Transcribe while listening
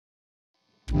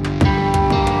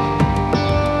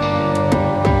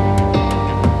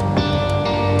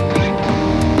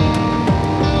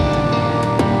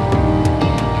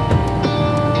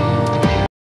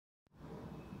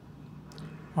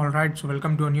Alright, so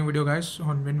welcome to a new video guys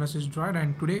on Wind vs Droid,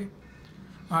 and today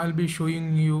I'll be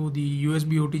showing you the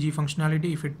USB OTG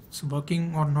functionality, if it's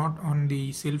working or not on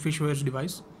the Sailfish OS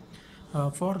device.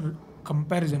 For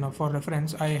comparison or for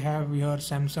reference, I have here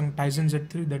Samsung Tizen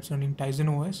Z3 that's running Tizen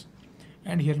OS,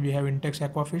 and here we have Intex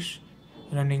Aquafish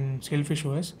running Sailfish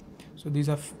OS. So these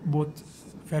are both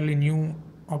fairly new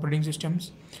operating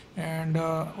systems, and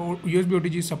USB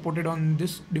OTG is supported on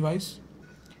this device.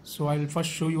 So I'll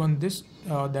first show you on this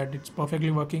that it's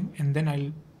perfectly working, and then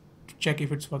I'll check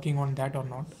if it's working on that or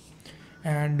not.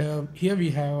 And here we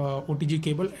have a OTG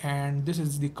cable, and this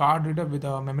is the card reader with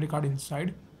a memory card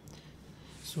inside.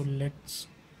 So let's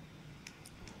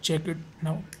check it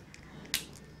now.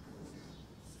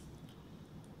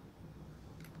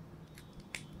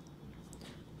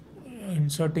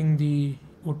 Inserting the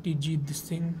OTG this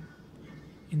thing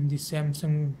in the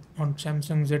Samsung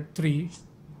Z3.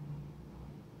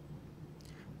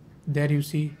 There you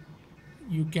see,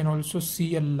 you can also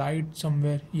see a light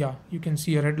somewhere. Yeah, you can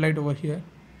see a red light over here,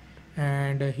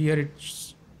 and here it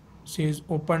says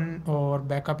open or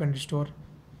backup and restore.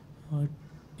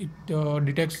 It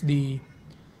detects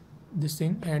this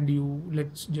thing, and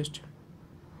let's just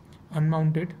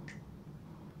unmount it.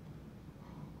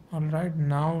 Alright,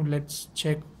 now let's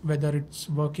check whether it's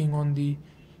working on the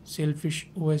Sailfish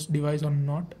OS device or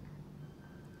not.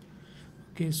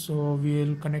 Okay, so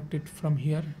we'll connect it from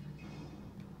here.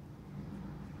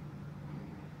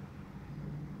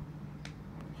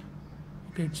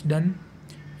 Okay, it's done,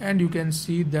 and you can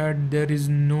see that there is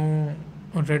no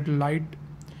red light,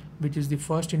 which is the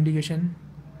first indication,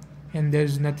 and there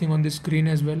is nothing on the screen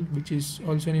as well, which is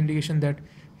also an indication that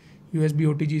USB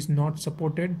OTG is not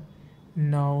supported.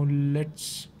 Now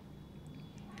let's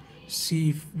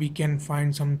see if we can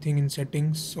find something in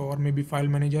settings or maybe file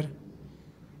manager.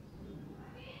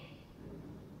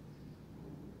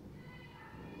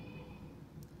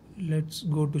 Let's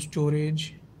go to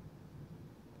storage,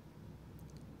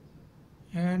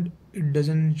 and it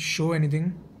doesn't show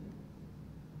anything.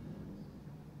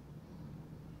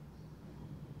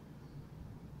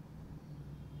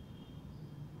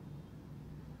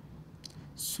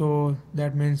 So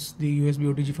that means the USB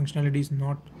OTG functionality is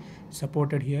not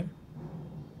supported here.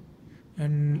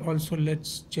 And also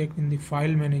let's check in the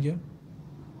file manager.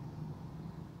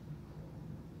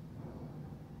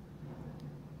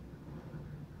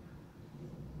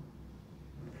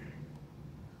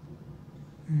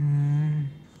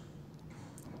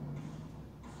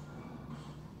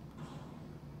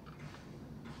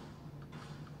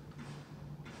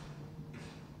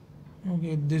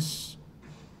 Okay,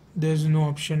 there's no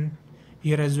option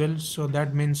here as well, so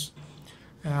that means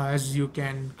as you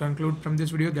can conclude from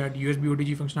this video that USB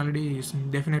OTG functionality is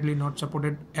definitely not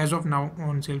supported as of now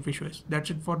on Sailfish OS. That's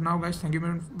it for now guys. Thank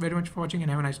you very much for watching, and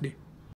have a nice day.